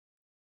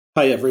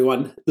Hi,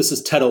 everyone. This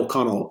is Ted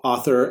O'Connell,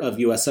 author of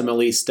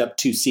USMLE Step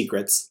 2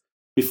 Secrets.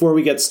 Before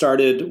we get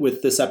started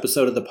with this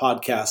episode of the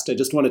podcast, I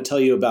just want to tell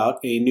you about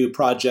a new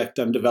project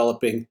I'm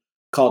developing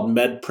called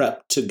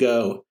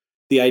MedPrep2Go.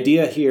 The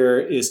idea here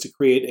is to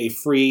create a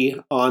free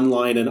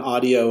online and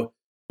audio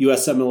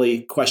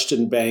USMLE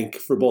question bank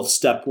for both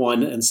Step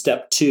 1 and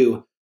Step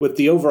 2, with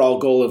the overall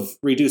goal of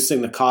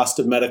reducing the cost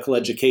of medical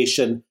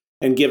education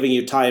and giving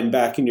you time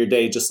back in your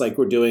day, just like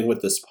we're doing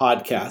with this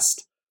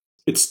podcast.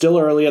 It's still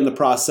early in the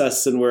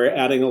process, and we're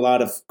adding a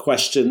lot of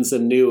questions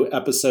and new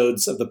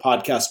episodes of the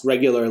podcast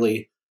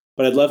regularly,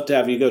 but I'd love to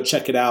have you go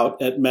check it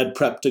out at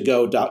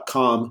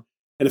medprep2go.com.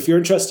 And if you're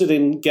interested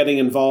in getting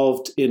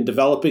involved in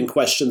developing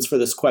questions for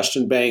this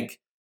question bank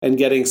and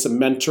getting some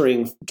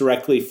mentoring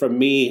directly from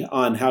me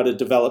on how to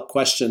develop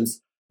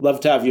questions, I'd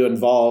love to have you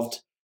involved.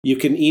 You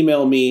can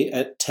email me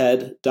at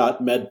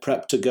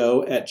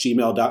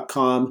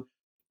ted.medprep2go@gmail.com,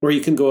 or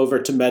you can go over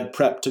to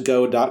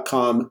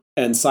medprep2go.com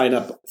and sign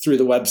up through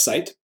the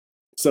website.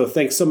 So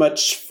thanks so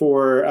much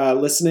for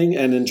listening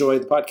and enjoy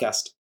the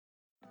podcast.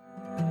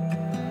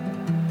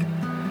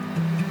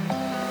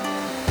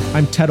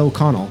 I'm Ted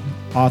O'Connell,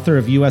 author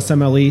of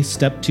USMLE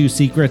Step 2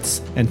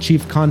 Secrets and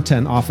Chief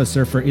Content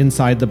Officer for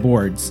Inside the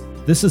Boards.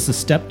 This is the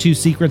Step 2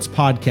 Secrets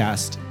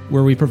podcast,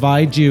 where we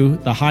provide you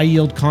the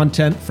high-yield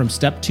content from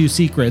Step 2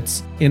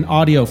 Secrets in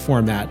audio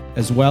format,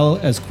 as well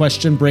as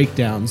question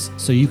breakdowns,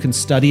 so you can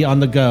study on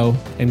the go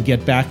and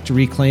get back to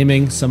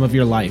reclaiming some of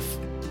your life.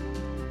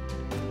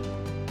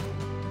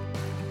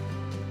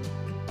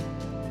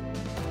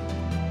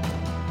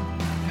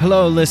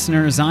 Hello,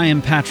 listeners. I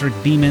am Patrick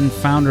Beeman,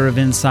 founder of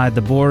Inside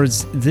the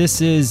Boards.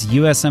 This is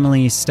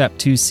USMLE Step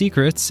 2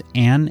 Secrets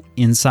and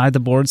Inside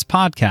the Boards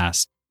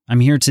podcast. I'm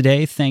here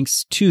today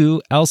thanks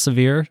to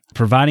Elsevier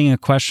providing a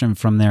question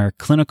from their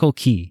clinical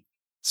key.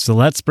 So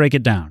let's break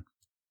it down.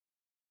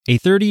 A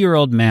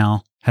 30-year-old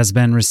male has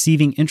been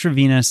receiving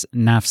intravenous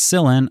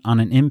nafcillin on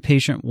an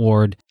inpatient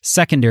ward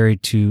secondary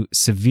to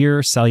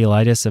severe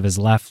cellulitis of his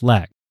left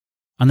leg.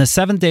 On the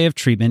 7th day of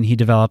treatment, he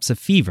develops a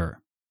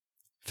fever.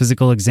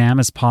 Physical exam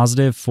is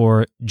positive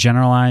for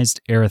generalized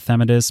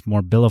erythematous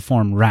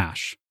morbilliform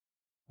rash,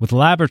 with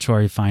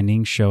laboratory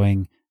findings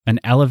showing an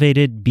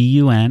elevated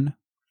BUN,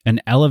 an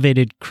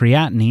elevated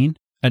creatinine,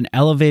 an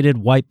elevated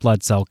white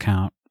blood cell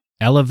count,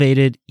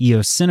 elevated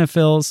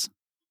eosinophils,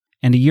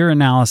 and a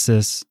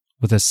urinalysis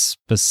with a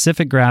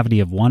specific gravity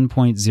of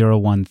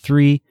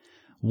 1.013,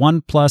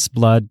 1 plus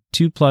blood,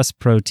 2 plus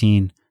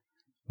protein,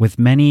 with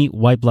many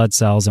white blood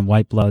cells and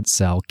white blood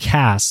cell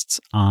casts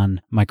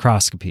on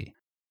microscopy.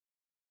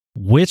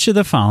 Which of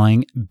the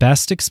following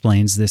best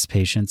explains this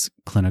patient's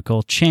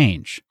clinical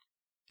change?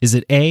 Is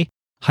it A,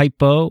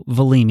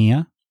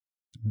 hypovolemia,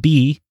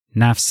 B,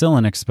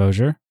 nafcillin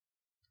exposure,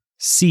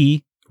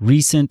 C,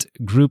 recent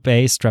group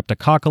A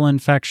streptococcal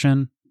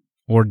infection,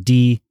 or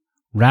D,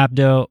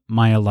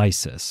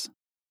 rhabdomyolysis?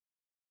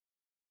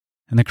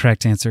 And the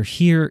correct answer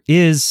here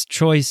is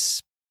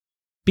choice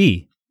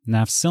B,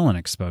 nafcillin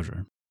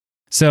exposure.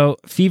 So,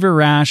 fever,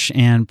 rash,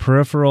 and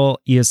peripheral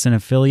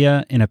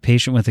eosinophilia in a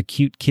patient with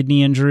acute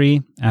kidney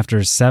injury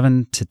after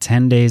 7 to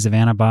 10 days of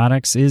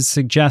antibiotics is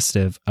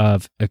suggestive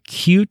of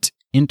acute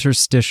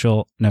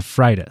interstitial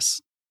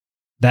nephritis.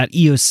 That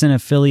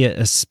eosinophilia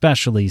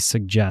especially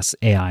suggests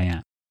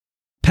AIN.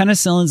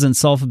 Penicillins and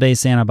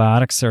sulfa-based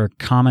antibiotics are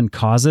common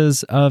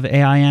causes of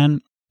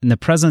AIN, and the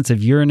presence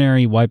of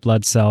urinary white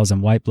blood cells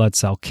and white blood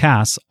cell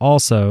casts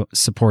also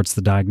supports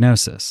the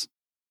diagnosis.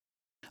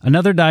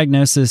 Another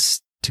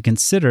diagnosis to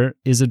consider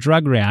is a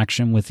drug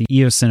reaction with the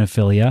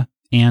eosinophilia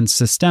and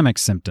systemic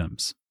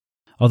symptoms,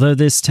 although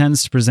this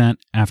tends to present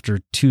after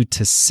 2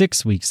 to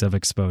 6 weeks of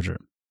exposure.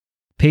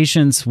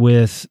 Patients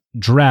with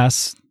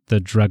DRESS,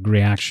 the drug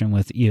reaction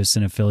with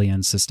eosinophilia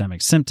and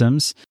systemic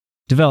symptoms,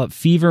 develop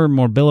fever,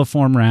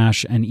 morbilliform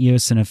rash, and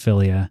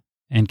eosinophilia,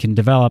 and can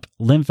develop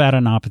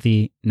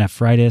lymphadenopathy,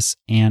 nephritis,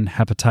 and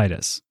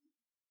hepatitis.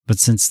 But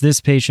since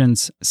this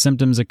patient's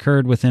symptoms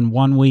occurred within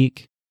 1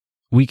 week,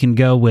 we can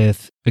go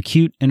with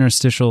acute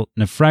interstitial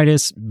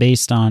nephritis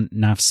based on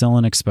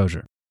nafcillin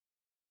exposure.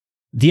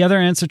 The other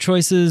answer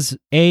choices,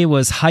 A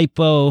was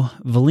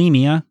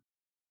hypovolemia.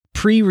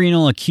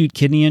 Pre-renal acute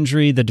kidney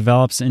injury that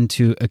develops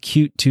into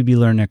acute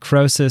tubular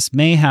necrosis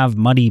may have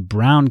muddy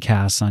brown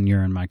casts on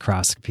urine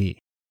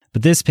microscopy,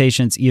 but this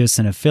patient's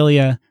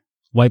eosinophilia,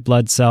 white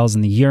blood cells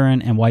in the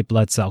urine, and white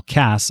blood cell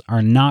casts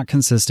are not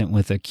consistent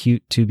with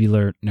acute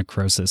tubular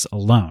necrosis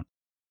alone.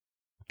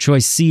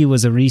 Choice C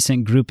was a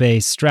recent group A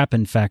strep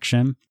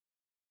infection.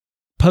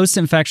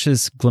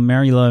 Post-infectious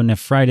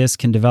glomerulonephritis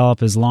can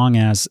develop as long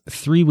as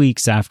 3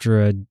 weeks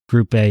after a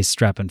group A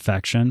strep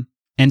infection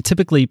and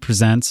typically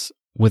presents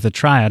with a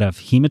triad of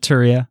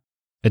hematuria,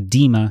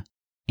 edema,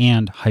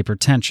 and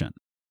hypertension.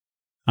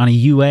 On a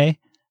UA,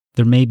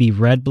 there may be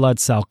red blood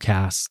cell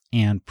casts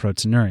and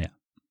proteinuria.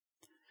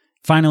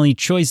 Finally,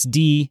 choice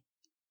D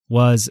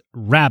was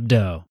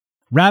rhabdo.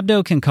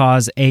 Rhabdo can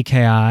cause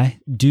AKI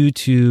due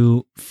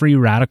to free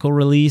radical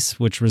release,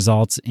 which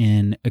results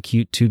in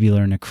acute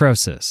tubular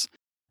necrosis.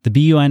 The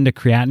BUN to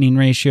creatinine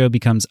ratio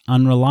becomes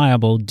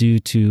unreliable due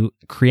to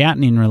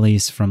creatinine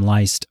release from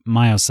lysed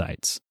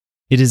myocytes.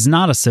 It is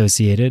not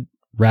associated,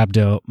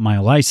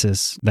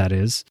 rhabdomyolysis that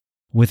is,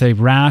 with a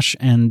rash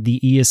and the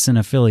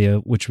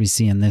eosinophilia which we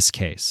see in this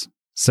case.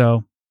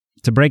 So,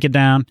 to break it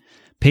down,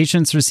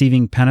 patients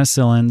receiving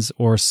penicillins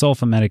or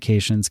sulfa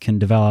medications can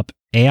develop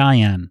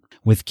AIN,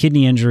 with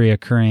kidney injury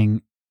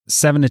occurring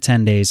 7 to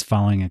 10 days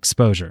following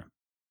exposure.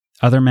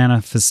 Other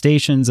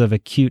manifestations of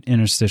acute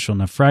interstitial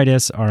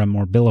nephritis are a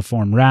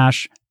morbilliform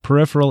rash,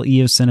 peripheral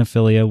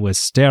eosinophilia with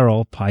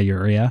sterile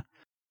pyuria,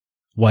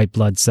 white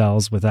blood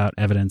cells without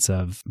evidence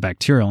of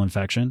bacterial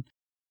infection,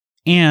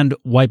 and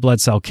white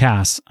blood cell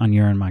casts on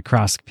urine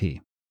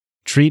microscopy.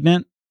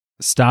 Treatment,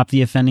 stop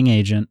the offending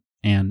agent,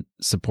 and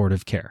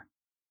supportive care.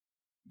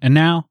 And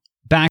now,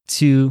 back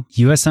to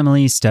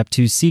USMLE Step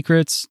 2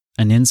 Secrets,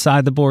 an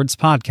Inside the Boards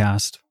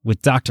podcast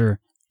with Dr.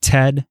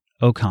 Ted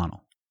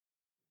O'Connell.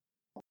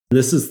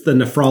 This is the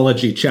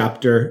nephrology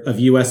chapter of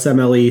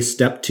USMLE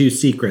Step 2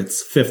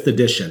 Secrets, 5th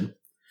edition.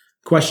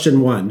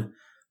 Question 1.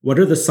 What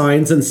are the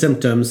signs and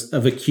symptoms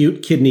of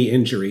acute kidney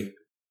injury?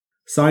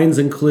 Signs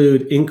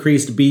include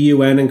increased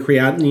BUN and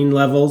creatinine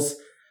levels,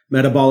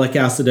 metabolic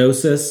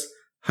acidosis,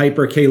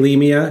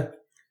 hyperkalemia,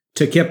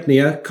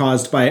 tachypnea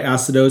caused by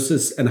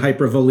acidosis and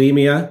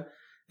hypervolemia,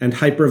 and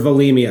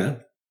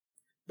hypervolemia,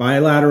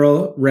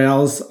 bilateral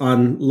rales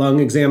on lung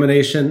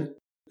examination,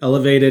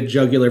 elevated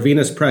jugular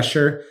venous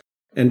pressure,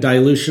 and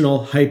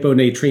dilutional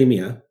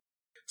hyponatremia.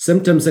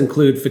 Symptoms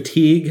include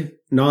fatigue,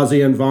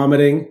 nausea and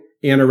vomiting,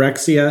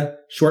 anorexia,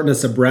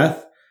 shortness of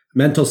breath,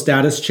 mental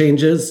status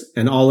changes,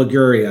 and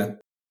oliguria.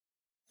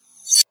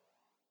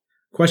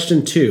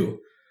 Question 2.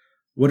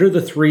 What are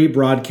the 3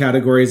 broad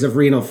categories of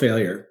renal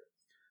failure?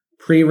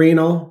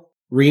 Prerenal,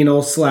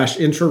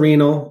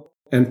 renal/intrarenal,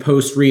 and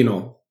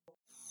postrenal.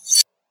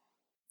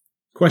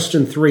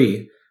 Question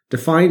 3.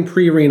 Define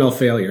prerenal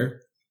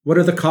failure. What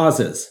are the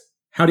causes?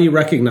 How do you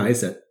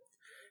recognize it?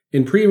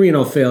 In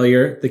prerenal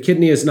failure, the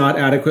kidney is not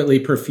adequately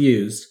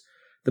perfused.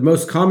 The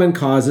most common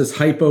cause is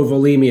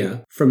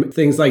hypovolemia from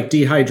things like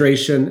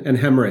dehydration and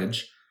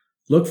hemorrhage.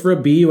 Look for a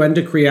BUN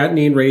to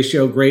creatinine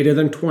ratio greater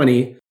than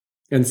 20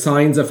 and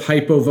signs of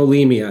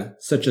hypovolemia,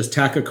 such as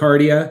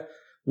tachycardia,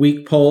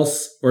 weak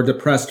pulse, or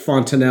depressed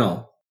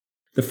fontanelle.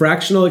 The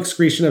fractional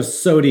excretion of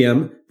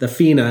sodium, the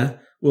FeNA,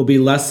 will be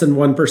less than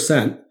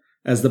 1%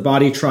 as the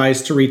body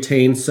tries to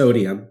retain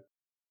sodium.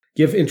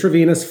 Give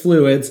intravenous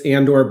fluids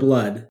and/or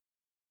blood.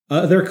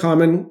 Other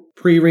common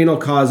prerenal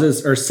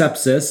causes are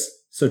sepsis,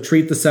 so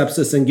treat the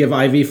sepsis and give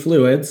IV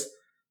fluids,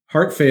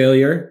 heart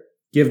failure,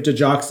 give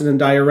digoxin and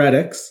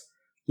diuretics,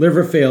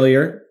 liver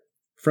failure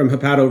from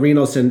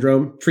hepatorenal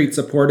syndrome, treat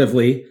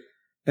supportively,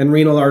 and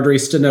renal artery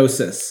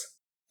stenosis.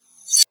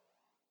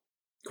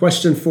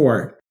 Question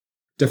 4.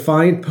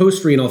 Define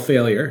postrenal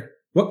failure.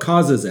 What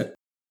causes it?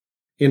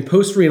 In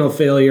postrenal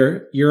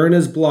failure, urine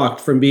is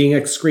blocked from being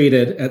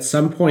excreted at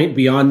some point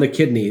beyond the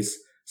kidneys,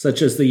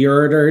 such as the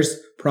ureters,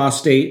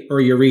 prostate, or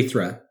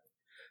urethra.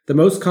 The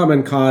most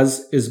common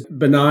cause is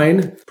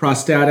benign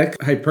prostatic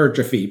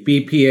hypertrophy,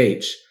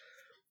 BPH.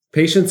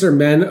 Patients are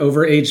men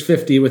over age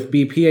 50 with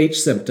BPH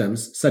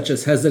symptoms, such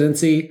as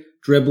hesitancy,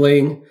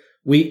 dribbling,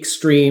 weak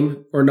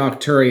stream, or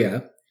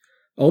nocturia.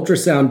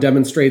 Ultrasound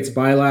demonstrates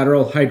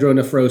bilateral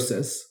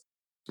hydronephrosis.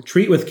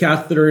 Treat with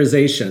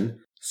catheterization,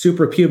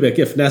 suprapubic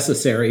if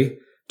necessary,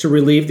 to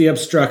relieve the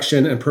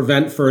obstruction and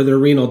prevent further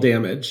renal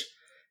damage.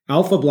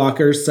 Alpha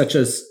blockers such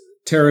as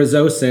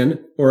terazosin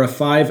or a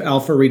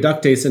 5-alpha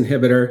reductase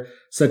inhibitor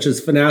such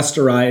as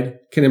finasteride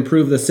can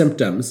improve the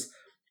symptoms,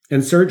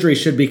 and surgery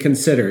should be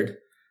considered,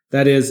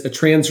 that is, a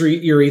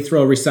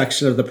transurethral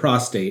resection of the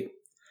prostate.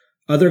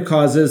 Other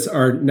causes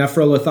are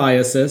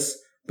nephrolithiasis,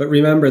 but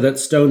remember that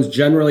stones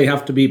generally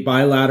have to be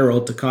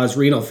bilateral to cause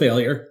renal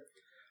failure.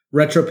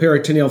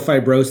 Retroperitoneal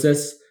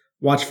fibrosis,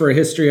 watch for a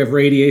history of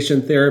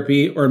radiation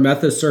therapy or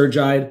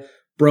methosurgide,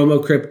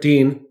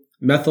 bromocriptine,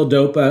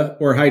 methyldopa,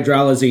 or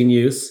hydralazine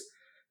use.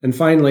 And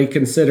finally,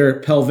 consider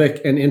pelvic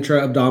and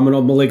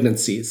intra-abdominal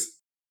malignancies.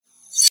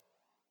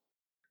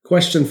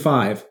 Question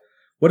 5.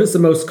 What is the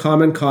most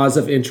common cause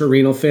of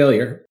intrarenal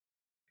failure?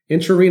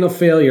 Intrarenal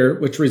failure,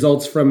 which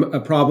results from a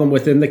problem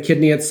within the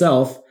kidney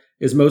itself,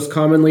 is most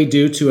commonly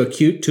due to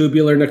acute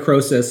tubular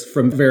necrosis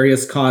from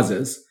various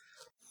causes.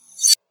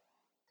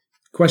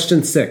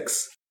 Question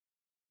 6.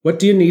 What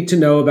do you need to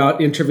know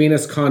about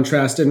intravenous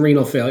contrast in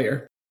renal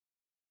failure?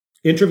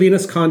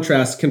 Intravenous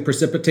contrast can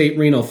precipitate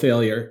renal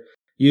failure,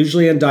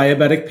 usually in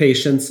diabetic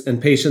patients and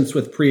patients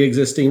with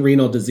pre-existing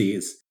renal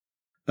disease.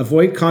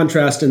 Avoid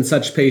contrast in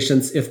such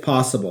patients if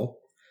possible.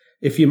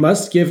 If you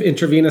must give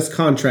intravenous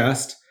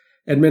contrast,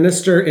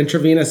 administer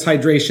intravenous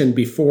hydration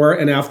before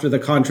and after the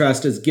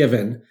contrast is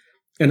given,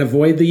 and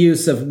avoid the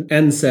use of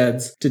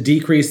NSAIDs to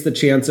decrease the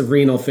chance of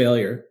renal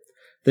failure.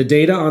 The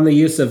data on the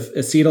use of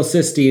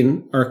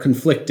acetylcysteine are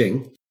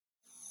conflicting.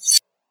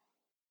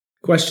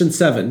 Question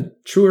 7.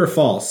 True or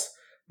false?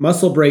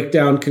 Muscle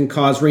breakdown can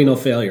cause renal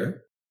failure.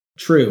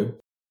 True.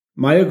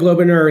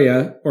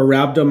 Myoglobinuria or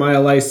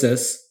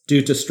rhabdomyolysis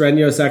due to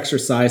strenuous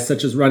exercise,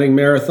 such as running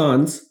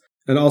marathons,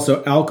 and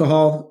also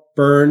alcohol,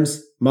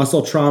 burns,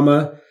 muscle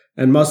trauma,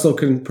 and muscle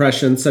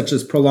compression, such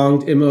as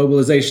prolonged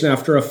immobilization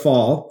after a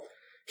fall,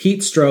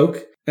 heat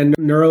stroke, and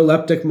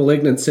neuroleptic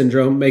malignant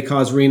syndrome may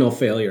cause renal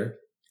failure.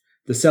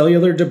 The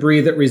cellular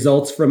debris that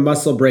results from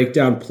muscle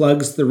breakdown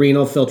plugs the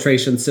renal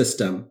filtration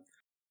system.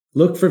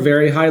 Look for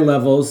very high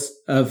levels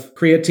of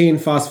creatine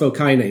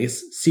phosphokinase,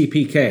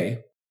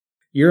 CPK.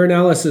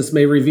 Urinalysis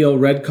may reveal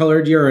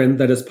red-colored urine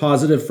that is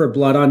positive for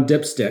blood on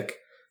dipstick,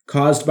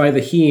 caused by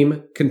the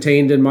heme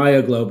contained in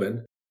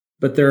myoglobin,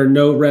 but there are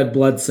no red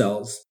blood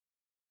cells.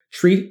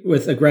 Treat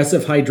with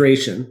aggressive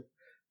hydration.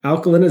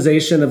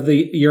 Alkalinization of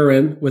the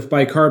urine with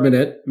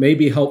bicarbonate may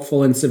be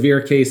helpful in severe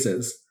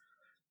cases.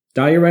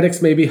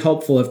 Diuretics may be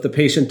helpful if the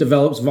patient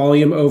develops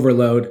volume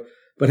overload,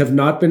 but have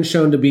not been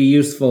shown to be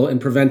useful in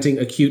preventing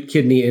acute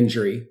kidney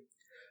injury.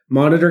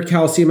 Monitor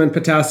calcium and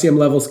potassium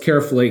levels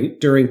carefully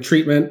during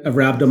treatment of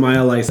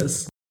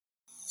rhabdomyolysis.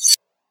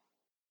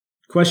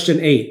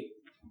 Question 8.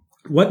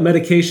 What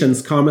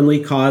medications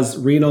commonly cause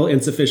renal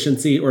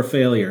insufficiency or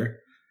failure?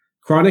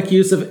 Chronic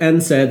use of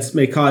NSAIDs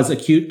may cause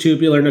acute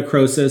tubular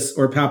necrosis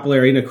or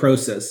papillary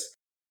necrosis.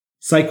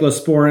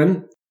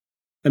 Cyclosporin,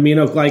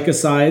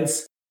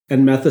 aminoglycosides,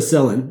 and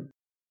methicillin.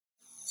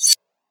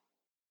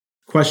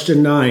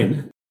 Question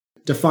 9.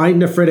 Define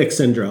nephritic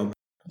syndrome.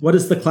 What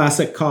is the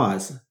classic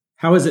cause?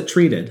 How is it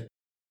treated?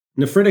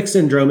 Nephritic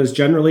syndrome is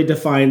generally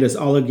defined as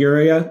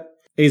oliguria,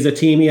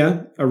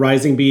 azotemia, a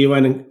rising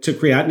BUN to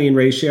creatinine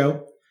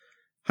ratio,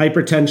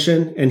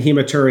 hypertension, and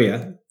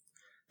hematuria.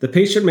 The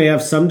patient may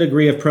have some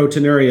degree of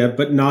proteinuria,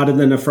 but not in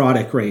the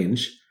nephrotic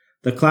range.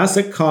 The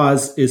classic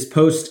cause is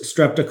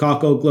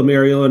post-streptococcal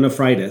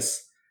glomerulonephritis.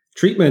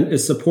 Treatment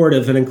is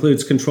supportive and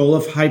includes control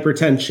of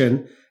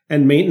hypertension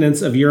and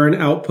maintenance of urine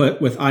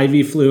output with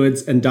IV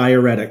fluids and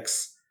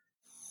diuretics.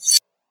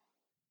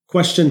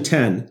 Question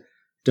 10.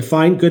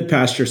 Define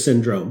Goodpasture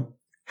syndrome.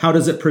 How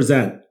does it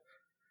present?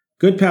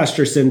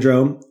 Goodpasture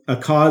syndrome, a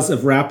cause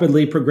of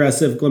rapidly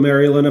progressive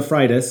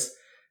glomerulonephritis,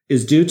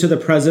 is due to the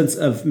presence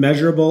of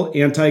measurable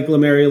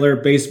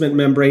anti-glomerular basement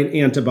membrane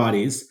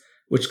antibodies,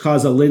 which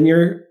cause a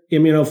linear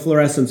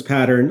immunofluorescence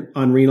pattern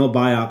on renal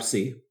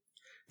biopsy.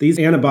 These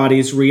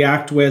antibodies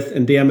react with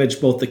and damage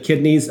both the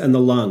kidneys and the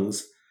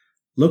lungs.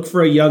 Look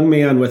for a young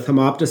man with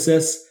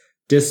hemoptysis,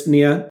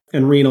 dyspnea,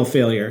 and renal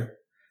failure.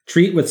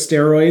 Treat with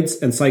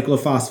steroids and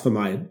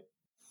cyclophosphamide.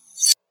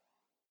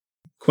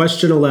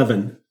 Question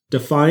 11.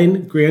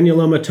 Define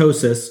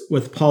granulomatosis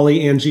with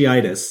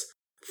polyangiitis,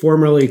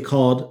 formerly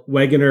called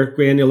Wegener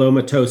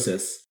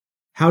granulomatosis.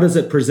 How does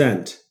it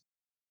present?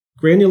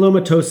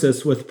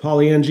 Granulomatosis with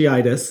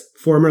polyangiitis,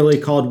 formerly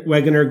called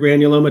Wegener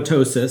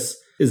granulomatosis,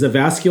 is a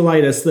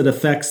vasculitis that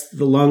affects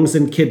the lungs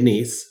and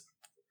kidneys.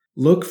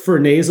 Look for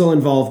nasal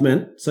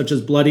involvement, such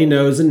as bloody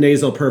nose and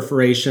nasal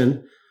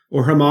perforation,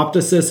 or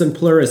hemoptysis and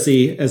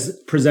pleurisy as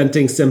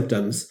presenting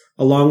symptoms,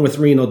 along with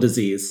renal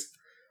disease.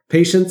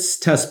 Patients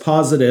test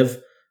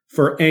positive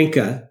for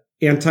ANCA,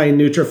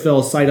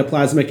 anti-neutrophil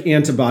cytoplasmic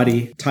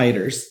antibody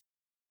titers.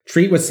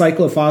 Treat with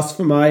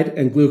cyclophosphamide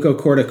and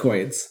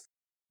glucocorticoids.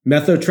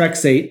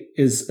 Methotrexate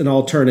is an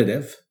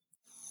alternative.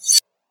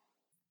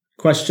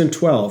 Question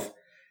 12.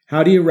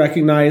 How do you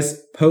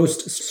recognize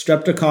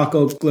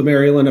post-streptococcal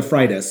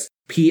glomerulonephritis,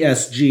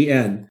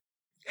 PSGN?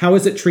 How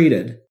is it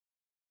treated?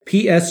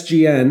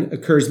 PSGN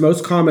occurs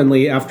most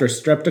commonly after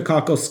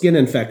streptococcal skin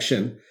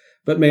infection,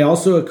 but may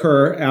also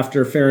occur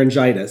after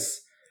pharyngitis.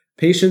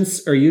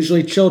 Patients are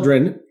usually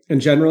children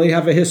and generally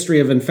have a history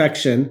of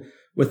infection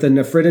with a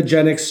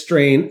nephritogenic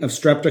strain of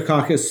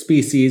Streptococcus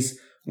species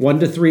 1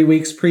 to 3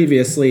 weeks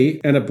previously,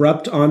 and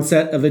abrupt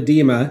onset of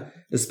edema,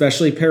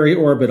 especially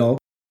periorbital,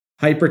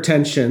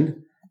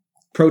 hypertension,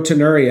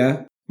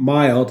 proteinuria,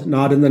 mild,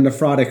 not in the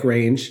nephrotic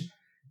range,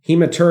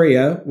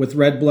 hematuria with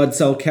red blood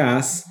cell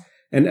casts,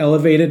 and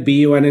elevated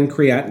BUN and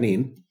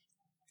creatinine.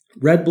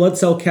 Red blood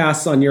cell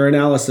casts on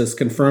urinalysis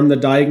confirm the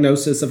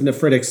diagnosis of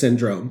nephritic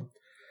syndrome.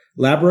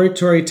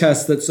 Laboratory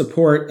tests that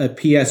support a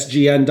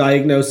PSGN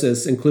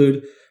diagnosis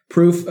include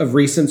proof of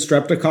recent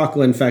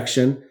streptococcal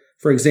infection,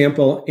 for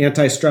example,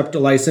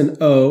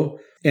 anti-streptolysin O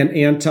and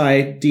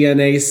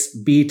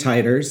anti-DNase B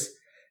titers,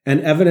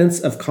 and evidence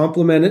of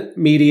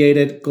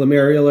complement-mediated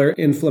glomerular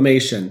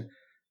inflammation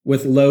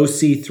with low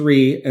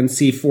C3 and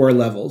C4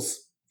 levels.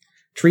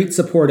 Treat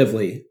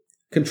supportively.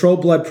 Control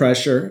blood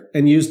pressure,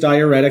 and use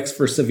diuretics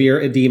for severe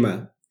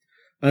edema.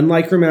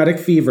 Unlike rheumatic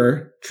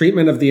fever,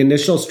 treatment of the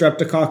initial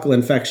streptococcal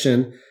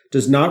infection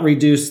does not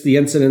reduce the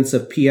incidence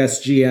of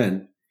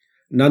PSGN.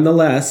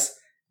 Nonetheless,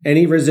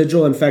 any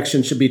residual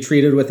infection should be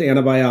treated with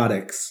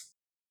antibiotics.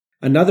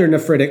 Another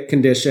nephritic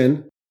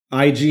condition,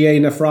 IgA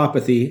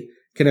nephropathy,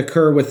 can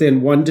occur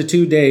within 1 to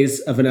 2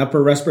 days of an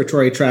upper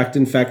respiratory tract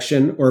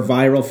infection or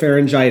viral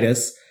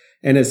pharyngitis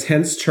and is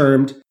hence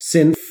termed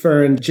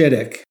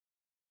synpharyngitic.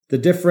 The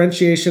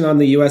differentiation on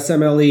the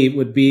USMLE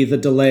would be the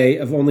delay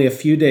of only a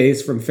few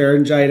days from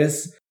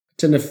pharyngitis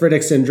to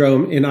nephritic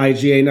syndrome in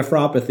IgA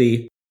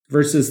nephropathy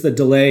versus the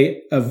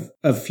delay of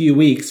a few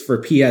weeks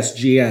for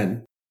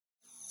PSGN.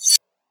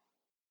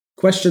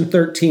 Question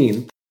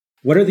 13.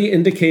 What are the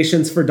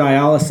indications for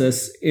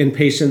dialysis in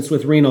patients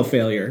with renal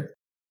failure?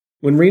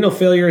 When renal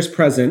failure is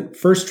present,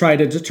 first try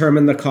to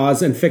determine the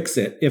cause and fix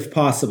it, if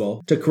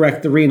possible, to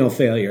correct the renal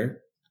failure.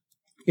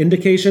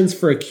 Indications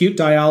for acute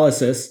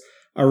dialysis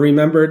are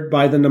remembered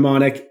by the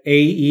mnemonic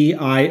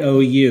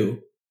AEIOU.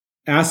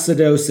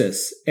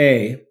 Acidosis,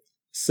 A.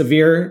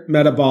 Severe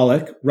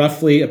metabolic,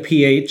 roughly a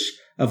pH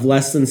of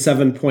less than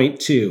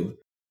 7.2.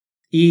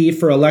 E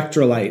for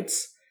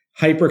electrolytes.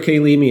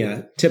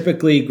 Hyperkalemia,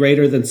 typically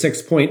greater than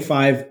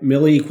 6.5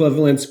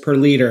 milliequivalents per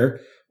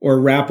liter,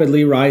 or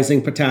rapidly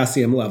rising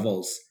potassium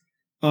levels.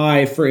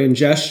 I for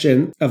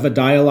ingestion of a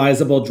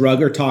dialyzable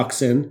drug or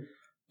toxin.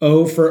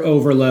 O for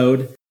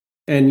overload.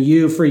 And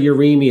U for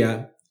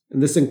uremia.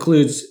 And this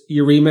includes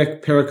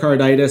uremic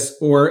pericarditis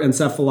or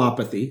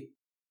encephalopathy.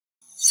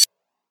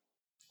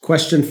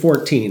 Question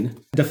 14.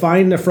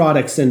 Define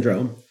nephrotic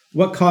syndrome.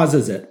 What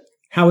causes it?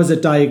 How is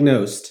it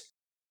diagnosed?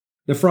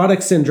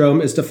 Nephrotic syndrome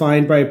is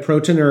defined by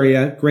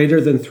proteinuria greater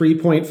than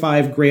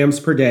 3.5 grams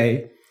per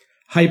day,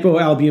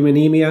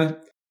 hypoalbuminemia,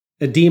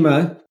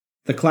 edema.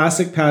 The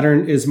classic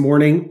pattern is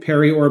morning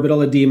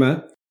periorbital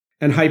edema,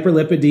 and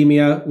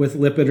hyperlipidemia with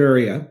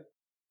lipiduria.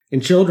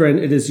 In children,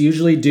 it is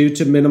usually due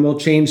to minimal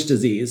change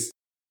disease,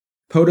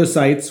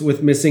 podocytes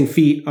with missing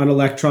feet on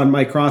electron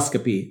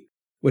microscopy,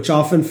 which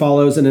often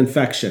follows an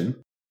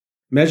infection.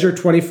 Measure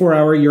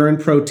 24-hour urine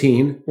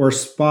protein or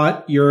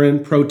spot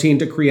urine protein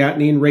to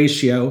creatinine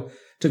ratio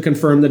to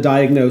confirm the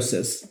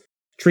diagnosis.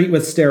 Treat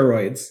with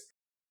steroids.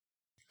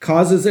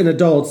 Causes in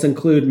adults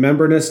include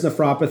membranous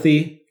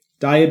nephropathy,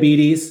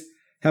 diabetes,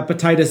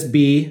 hepatitis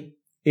B,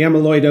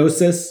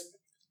 amyloidosis,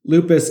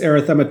 lupus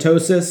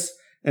erythematosus,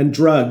 and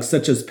drugs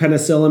such as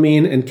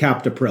penicillamine and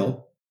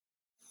captopril.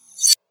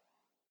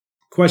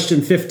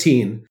 Question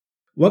 15.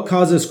 What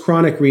causes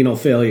chronic renal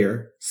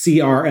failure,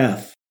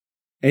 CRF?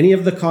 Any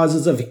of the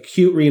causes of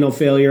acute renal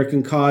failure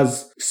can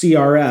cause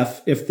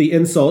CRF if the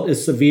insult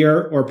is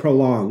severe or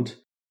prolonged.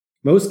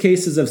 Most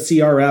cases of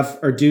CRF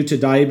are due to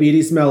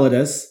diabetes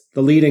mellitus,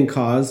 the leading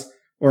cause,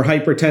 or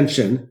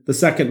hypertension, the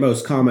second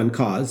most common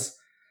cause.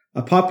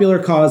 A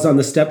popular cause on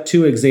the Step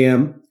 2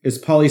 exam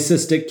is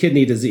polycystic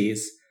kidney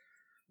disease.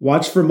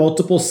 Watch for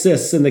multiple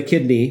cysts in the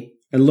kidney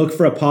and look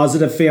for a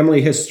positive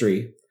family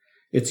history.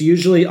 It's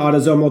usually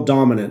autosomal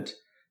dominant.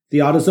 The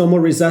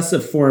autosomal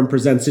recessive form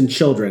presents in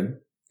children.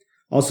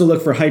 Also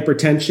look for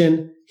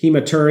hypertension,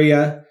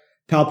 hematuria,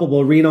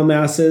 palpable renal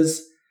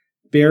masses,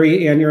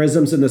 Barry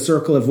aneurysms in the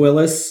circle of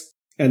Willis,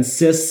 and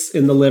cysts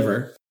in the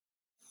liver.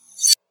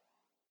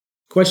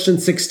 Question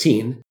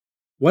 16.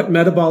 What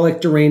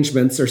metabolic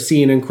derangements are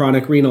seen in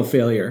chronic renal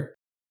failure?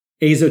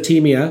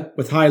 Azotemia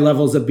with high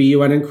levels of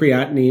BUN and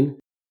creatinine,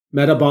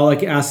 metabolic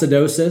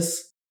acidosis,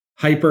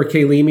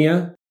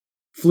 hyperkalemia,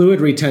 fluid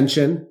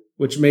retention,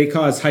 which may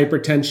cause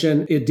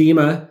hypertension,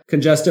 edema,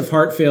 congestive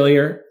heart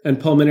failure, and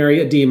pulmonary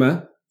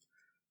edema,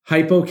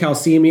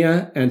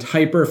 hypocalcemia and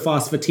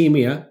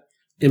hyperphosphatemia,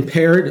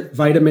 impaired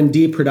vitamin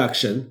D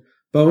production,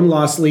 bone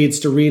loss leads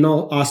to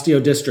renal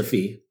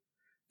osteodystrophy,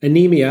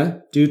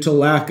 anemia due to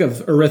lack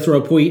of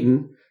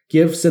erythropoietin,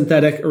 give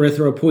synthetic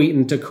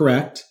erythropoietin to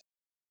correct,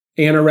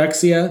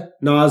 anorexia,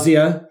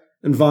 nausea,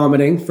 and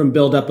vomiting from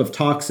buildup of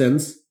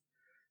toxins,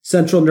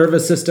 central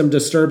nervous system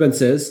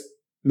disturbances,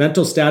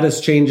 mental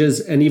status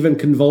changes, and even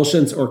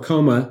convulsions or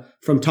coma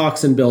from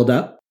toxin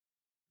buildup,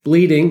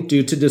 bleeding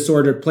due to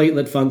disordered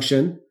platelet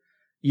function,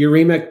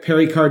 uremic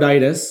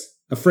pericarditis,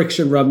 a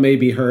friction rub may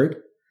be heard,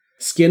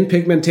 skin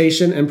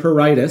pigmentation and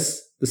pruritus,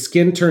 the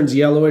skin turns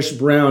yellowish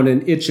brown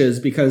and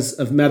itches because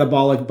of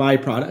metabolic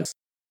byproducts,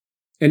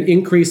 and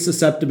increased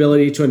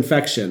susceptibility to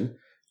infection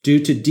due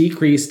to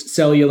decreased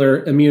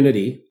cellular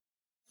immunity.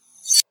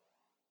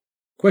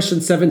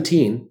 Question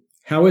 17.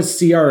 How is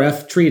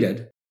CRF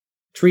treated?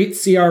 Treat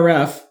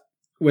CRF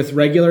with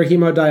regular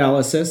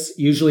hemodialysis,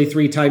 usually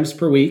 3 times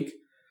per week,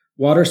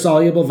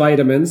 water-soluble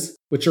vitamins,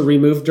 which are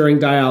removed during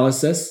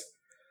dialysis,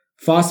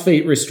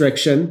 phosphate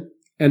restriction,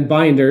 and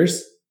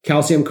binders,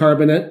 calcium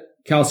carbonate,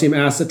 calcium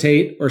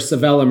acetate, or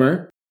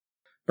sevelamer,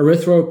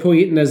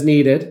 erythropoietin as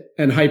needed,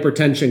 and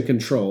hypertension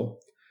control.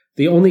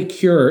 The only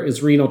cure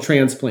is renal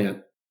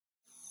transplant.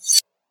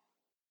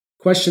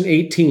 Question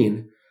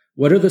 18.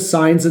 What are the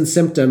signs and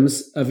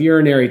symptoms of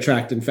urinary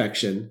tract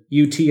infection,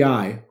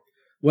 UTI?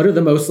 What are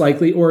the most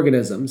likely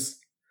organisms?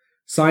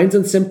 Signs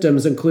and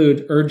symptoms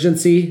include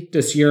urgency,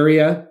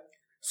 dysuria,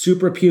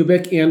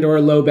 suprapubic and or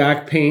low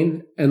back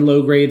pain, and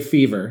low-grade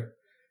fever.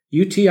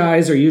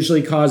 UTIs are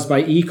usually caused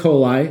by E.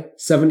 coli,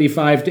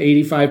 75 to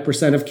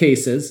 85% of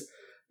cases,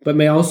 but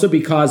may also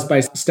be caused by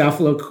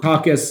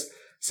Staphylococcus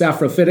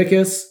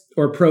saprophyticus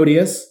or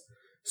Proteus,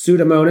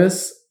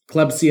 Pseudomonas,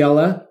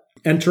 Klebsiella,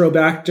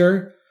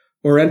 Enterobacter,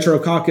 or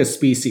Enterococcus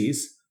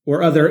species,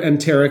 or other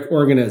enteric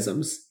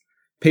organisms.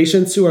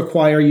 Patients who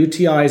acquire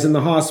UTIs in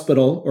the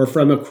hospital or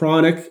from a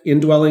chronic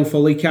indwelling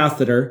Foley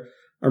catheter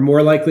are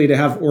more likely to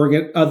have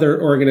other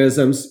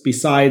organisms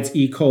besides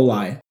E.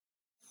 coli.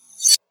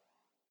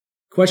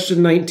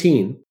 Question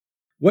 19.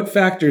 What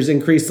factors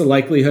increase the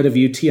likelihood of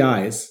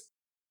UTIs?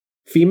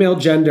 female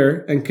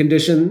gender, and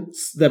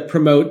conditions that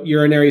promote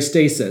urinary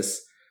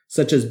stasis,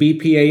 such as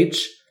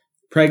BPH,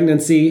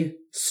 pregnancy,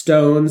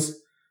 stones,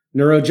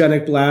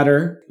 neurogenic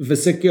bladder,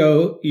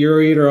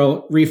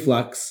 vesicoureteral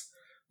reflux,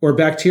 or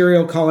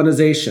bacterial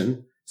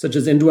colonization, such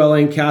as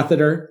indwelling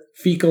catheter,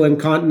 fecal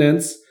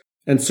incontinence,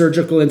 and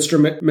surgical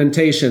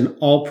instrumentation,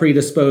 all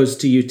predisposed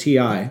to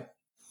UTI.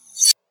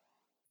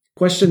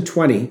 Question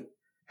 20.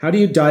 How do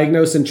you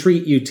diagnose and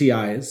treat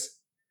UTIs?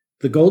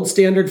 The gold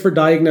standard for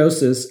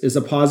diagnosis is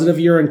a positive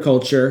urine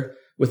culture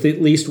with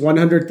at least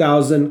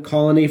 100,000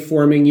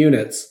 colony-forming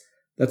units.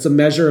 That's a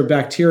measure of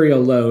bacterial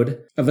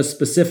load of a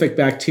specific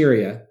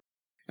bacteria.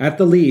 At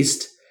the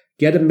least,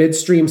 get a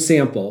midstream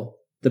sample.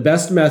 The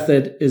best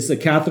method is the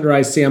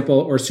catheterized sample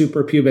or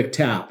suprapubic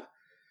tap.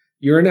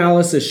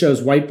 Urinalysis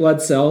shows white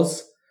blood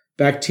cells,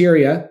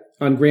 bacteria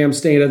on gram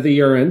stain of the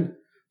urine,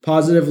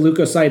 positive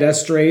leukocyte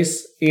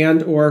esterase,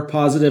 and or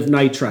positive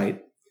nitrite.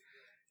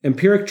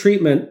 Empiric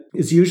treatment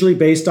is usually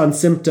based on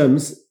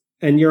symptoms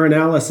and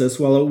urinalysis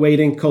while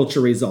awaiting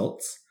culture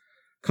results.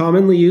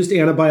 Commonly used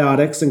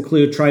antibiotics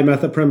include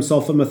trimethoprim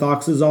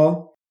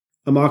sulfamethoxazole,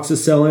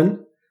 amoxicillin,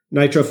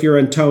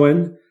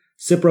 nitrofurantoin,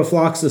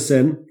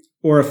 ciprofloxacin,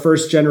 or a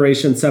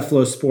first-generation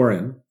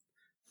cephalosporin.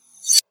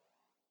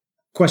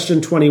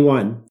 Question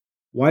 21.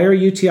 Why are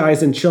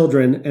UTIs in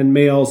children and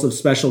males of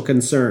special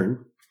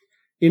concern?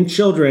 In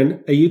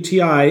children, a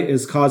UTI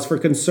is cause for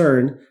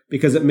concern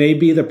because it may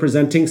be the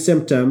presenting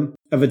symptom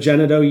of a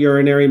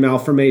genitourinary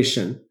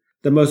malformation.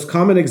 The most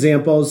common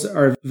examples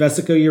are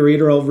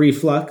vesicoureteral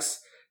reflux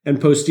and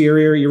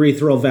posterior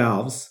urethral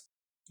valves.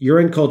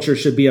 Urine culture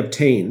should be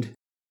obtained.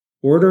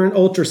 Order an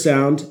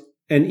ultrasound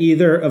and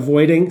either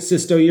avoiding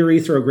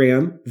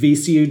cystourethrogram,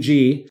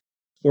 VCUG,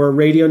 or a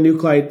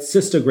radionuclide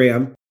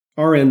cystogram,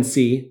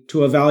 RNC,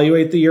 to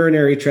evaluate the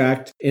urinary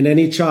tract in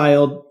any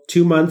child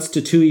 2 months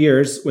to 2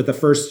 years with a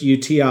first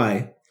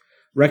UTI.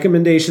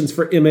 Recommendations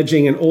for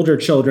imaging in older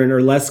children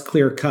are less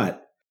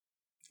clear-cut.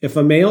 If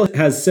a male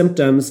has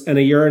symptoms and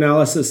a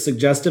urinalysis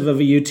suggestive of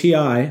a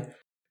UTI,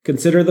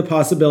 consider the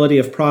possibility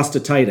of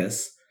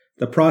prostatitis.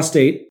 The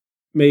prostate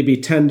may be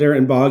tender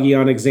and boggy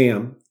on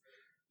exam.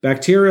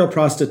 Bacterial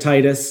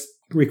prostatitis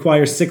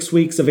requires 6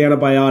 weeks of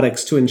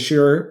antibiotics to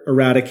ensure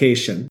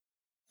eradication.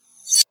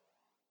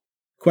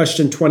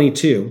 Question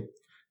 22.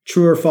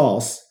 True or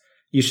false?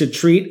 You should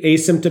treat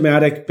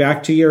asymptomatic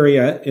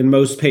bacteriuria in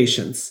most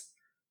patients.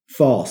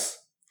 False.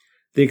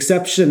 The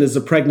exception is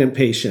a pregnant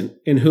patient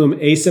in whom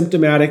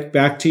asymptomatic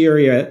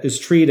bacteriuria is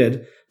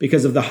treated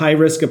because of the high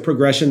risk of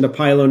progression to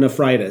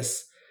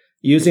pyelonephritis.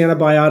 Use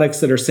antibiotics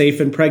that are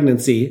safe in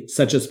pregnancy,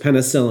 such as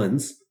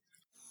penicillins.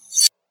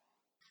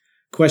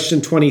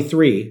 Question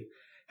 23.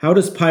 How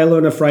does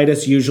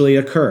pyelonephritis usually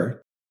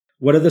occur?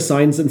 What are the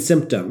signs and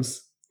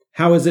symptoms?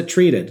 How is it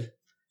treated?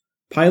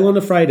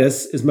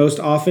 Pyelonephritis is most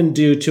often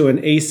due to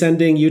an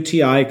ascending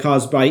UTI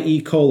caused by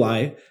E.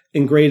 coli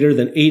in greater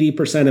than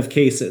 80% of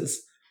cases.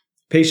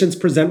 Patients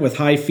present with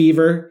high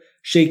fever,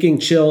 shaking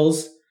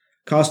chills,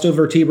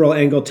 costovertebral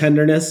angle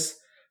tenderness,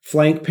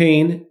 flank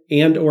pain,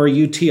 and or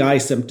UTI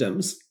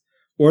symptoms.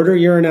 Order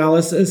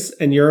urinalysis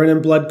and urine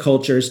and blood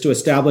cultures to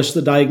establish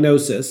the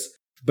diagnosis,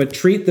 but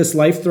treat this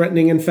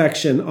life-threatening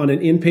infection on an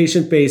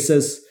inpatient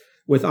basis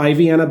with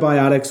IV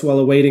antibiotics while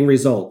awaiting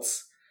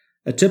results.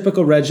 A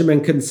typical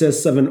regimen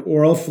consists of an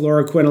oral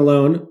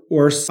fluoroquinolone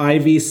or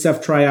IV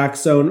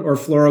ceftriaxone or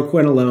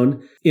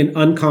fluoroquinolone in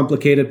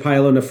uncomplicated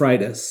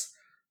pyelonephritis.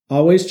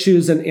 Always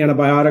choose an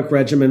antibiotic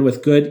regimen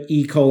with good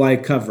E.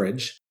 coli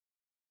coverage.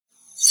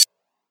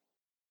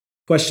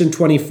 Question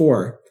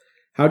 24.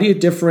 How do you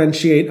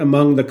differentiate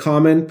among the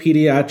common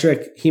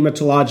pediatric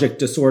hematologic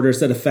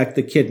disorders that affect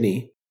the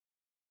kidney?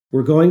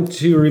 We're going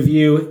to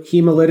review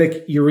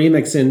hemolytic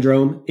uremic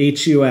syndrome,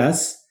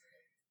 HUS,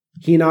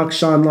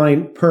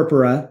 Henoch-Schönlein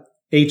purpura,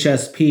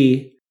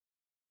 HSP,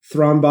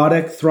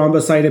 thrombotic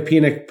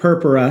thrombocytopenic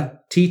purpura,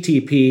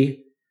 TTP,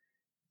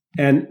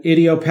 and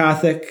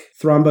idiopathic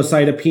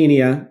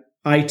thrombocytopenia,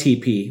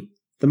 ITP.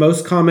 The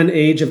most common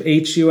age of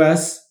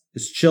HUS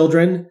is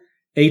children,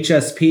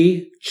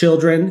 HSP,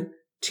 children,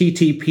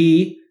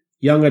 TTP,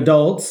 young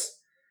adults,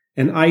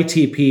 and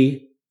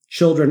ITP,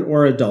 children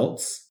or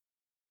adults.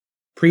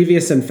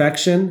 Previous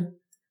infection,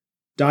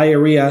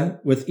 diarrhea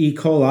with E.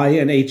 coli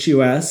and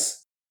HUS,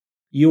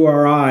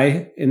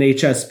 URI in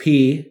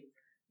HSP,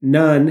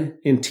 none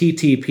in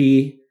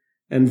TTP,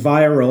 and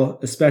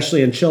viral,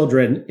 especially in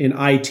children, in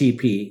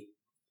ITP.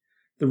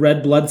 The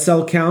red blood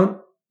cell count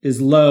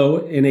is low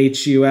in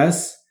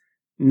HUS,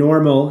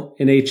 normal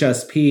in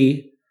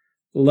HSP,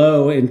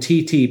 low in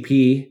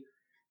TTP,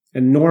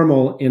 and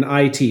normal in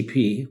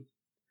ITP.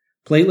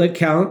 Platelet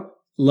count,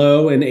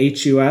 low in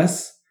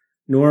HUS,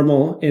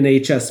 normal in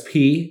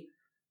HSP,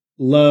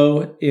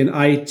 low in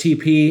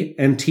ITP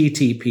and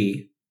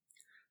TTP.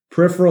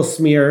 Peripheral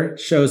smear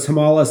shows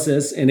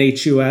hemolysis in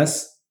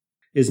HUS,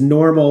 is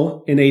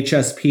normal in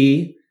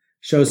HSP,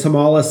 shows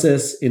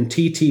hemolysis in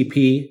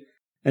TTP,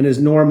 and is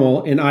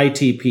normal in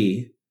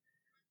ITP.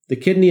 The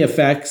kidney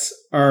effects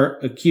are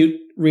acute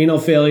renal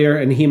failure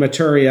and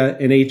hematuria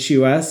in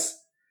HUS,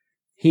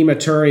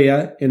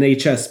 hematuria in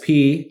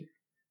HSP,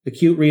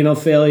 acute renal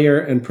failure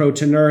and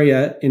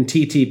proteinuria in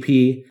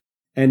TTP,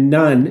 and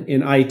none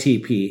in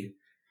ITP.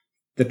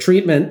 The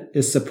treatment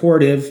is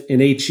supportive in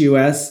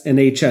HUS and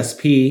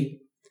HSP.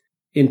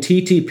 In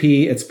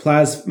TTP, it's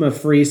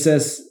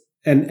plasmapheresis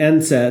and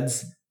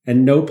NSAIDs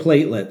and no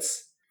platelets.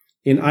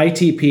 In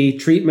ITP,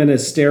 treatment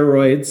is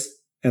steroids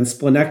and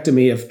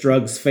splenectomy if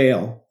drugs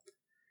fail.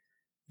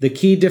 The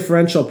key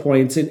differential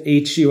points in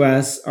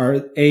HUS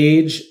are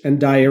age and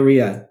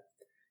diarrhea.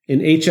 In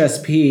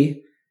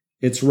HSP,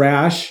 it's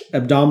rash,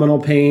 abdominal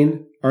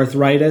pain,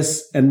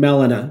 arthritis, and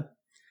melena.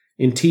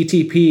 In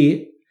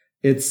TTP,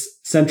 it's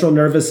central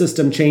nervous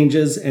system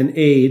changes and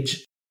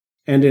age.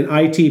 And in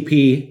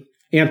ITP,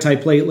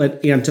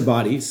 antiplatelet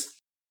antibodies.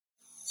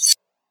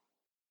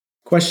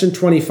 Question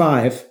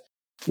 25.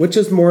 Which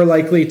is more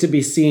likely to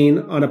be seen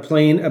on a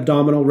plain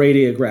abdominal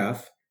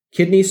radiograph,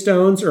 kidney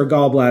stones or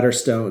gallbladder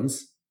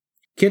stones?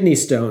 Kidney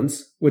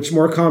stones, which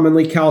more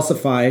commonly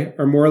calcify,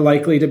 are more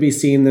likely to be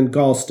seen than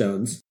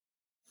gallstones.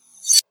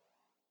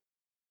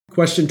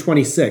 Question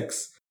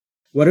 26.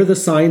 What are the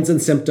signs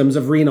and symptoms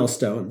of renal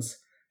stones?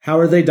 How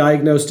are they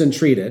diagnosed and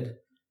treated?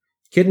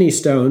 Kidney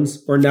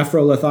stones, or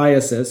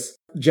nephrolithiasis,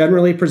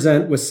 generally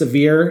present with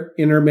severe,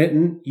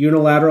 intermittent,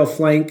 unilateral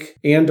flank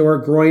and/or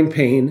groin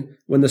pain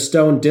when the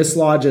stone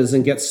dislodges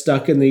and gets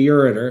stuck in the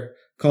ureter,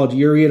 called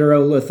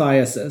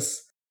ureterolithiasis.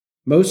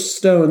 Most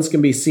stones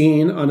can be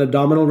seen on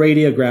abdominal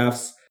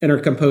radiographs and are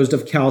composed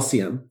of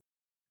calcium.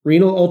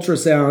 Renal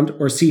ultrasound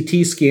or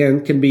CT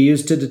scan can be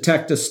used to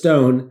detect a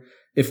stone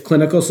if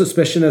clinical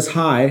suspicion is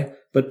high,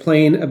 but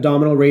plain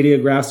abdominal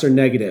radiographs are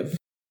negative.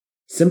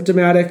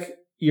 Symptomatic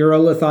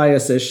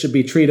urolithiasis should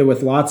be treated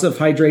with lots of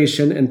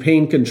hydration and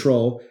pain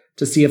control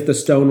to see if the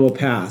stone will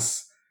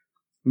pass.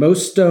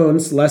 Most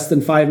stones less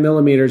than 5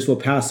 millimeters will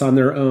pass on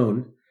their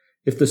own.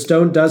 If the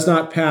stone does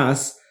not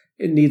pass,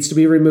 it needs to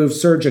be removed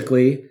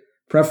surgically,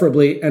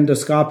 preferably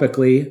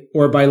endoscopically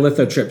or by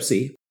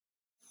lithotripsy.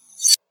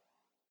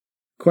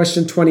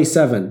 Question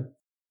 27.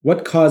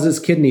 What causes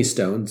kidney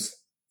stones?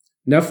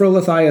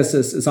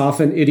 Nephrolithiasis is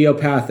often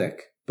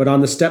idiopathic, but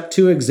on the Step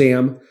 2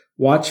 exam,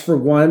 watch for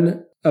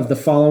one of the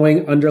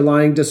following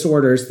underlying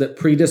disorders that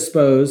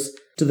predispose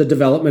to the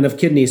development of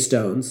kidney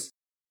stones.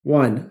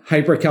 1.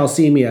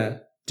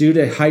 Hypercalcemia, due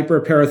to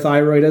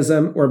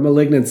hyperparathyroidism or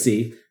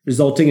malignancy,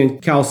 resulting in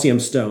calcium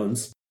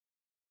stones.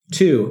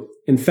 2.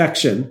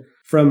 Infection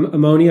from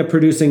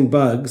ammonia-producing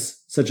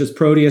bugs, such as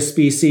Proteus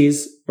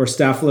species or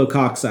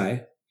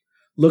Staphylococci.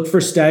 Look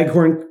for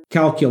staghorn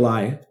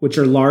calculi, which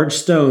are large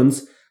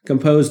stones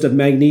composed of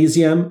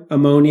magnesium,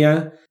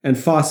 ammonia, and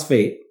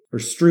phosphate, or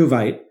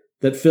struvite,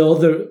 that fill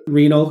the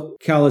renal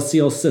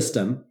calyceal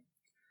system.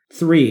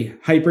 3.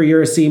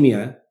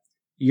 Hyperuricemia,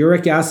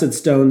 uric acid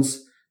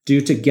stones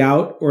due to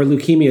gout or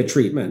leukemia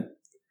treatment.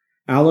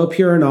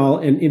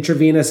 Allopurinol and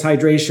intravenous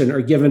hydration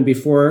are given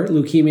before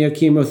leukemia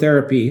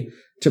chemotherapy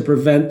to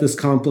prevent this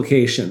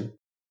complication.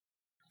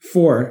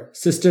 4.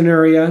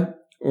 Cystinuria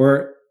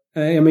or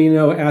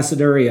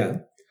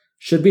aminoaciduria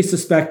should be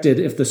suspected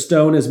if the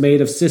stone is made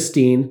of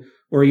cysteine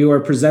or you are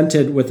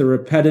presented with a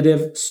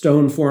repetitive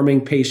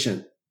stone-forming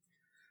patient.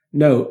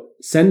 Note,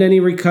 send any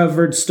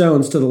recovered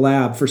stones to the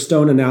lab for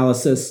stone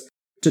analysis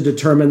to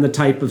determine the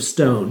type of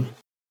stone.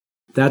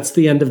 That's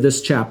the end of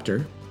this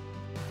chapter.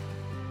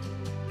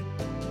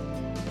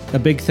 A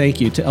big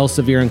thank you to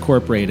Elsevier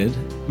Incorporated,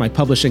 my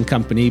publishing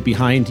company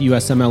behind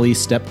USMLE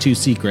Step 2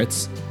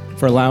 Secrets,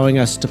 for allowing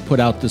us to put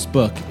out this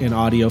book in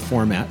audio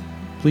format.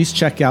 Please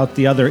check out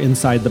the other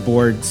Inside the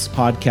Boards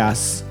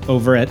podcasts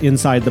over at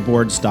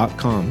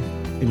InsideTheBoards.com,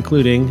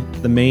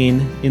 including the main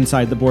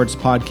Inside the Boards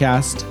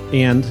podcast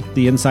and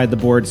the Inside the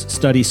Boards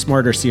Study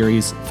Smarter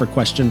series for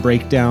question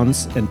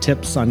breakdowns and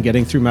tips on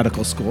getting through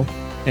medical school.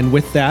 And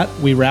with that,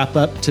 we wrap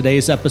up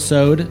today's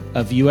episode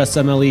of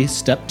USMLE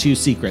Step 2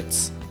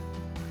 Secrets.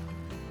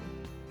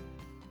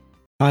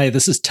 Hi,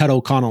 this is Ted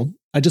O'Connell.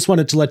 I just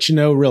wanted to let you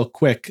know real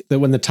quick that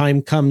when the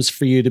time comes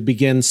for you to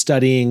begin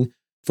studying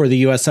for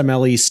the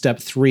USMLE Step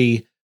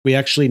 3, we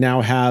actually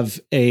now have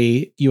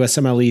a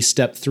USMLE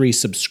Step 3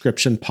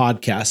 subscription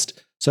podcast.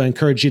 So I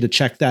encourage you to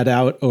check that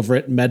out over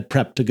at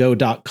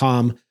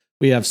medprep2go.com.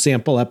 We have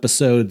sample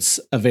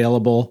episodes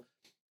available.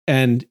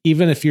 And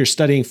even if you're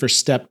studying for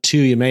Step 2,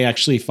 you may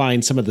actually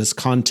find some of this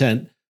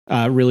content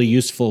really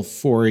useful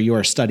for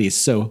your studies.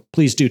 So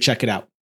please do check it out.